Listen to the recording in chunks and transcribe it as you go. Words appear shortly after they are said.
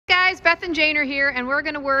guys, Beth and Jane are here, and we're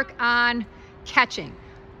going to work on catching.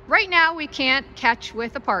 Right now we can't catch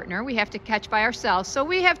with a partner. We have to catch by ourselves. So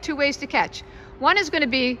we have two ways to catch. One is going to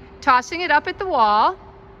be tossing it up at the wall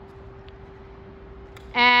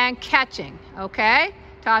and catching, okay?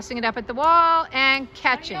 Tossing it up at the wall and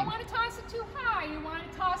catching. You don't want to toss it too high. You want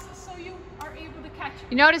to toss it so you are able to catch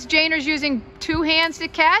it. You notice Janer's using two hands to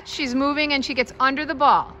catch. She's moving and she gets under the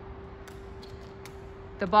ball.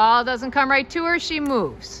 The ball doesn't come right to her, she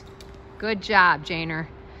moves. Good job, Janer.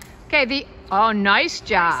 Okay, oh, nice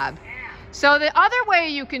job. So the other way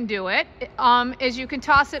you can do it is you can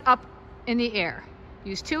toss it up in the air.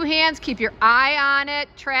 Use two hands, keep your eye on it,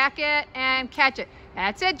 track it, and catch it.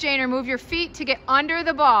 That's it, Janer. Move your feet to get under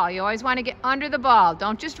the ball. You always want to get under the ball.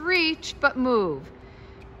 Don't just reach, but move.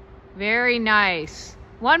 Very nice.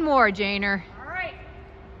 One more, Janer. All right.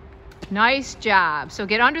 Nice job. So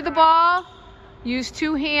get under the ball. Use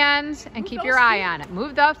two hands and keep your eye on it.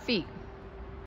 Move the feet.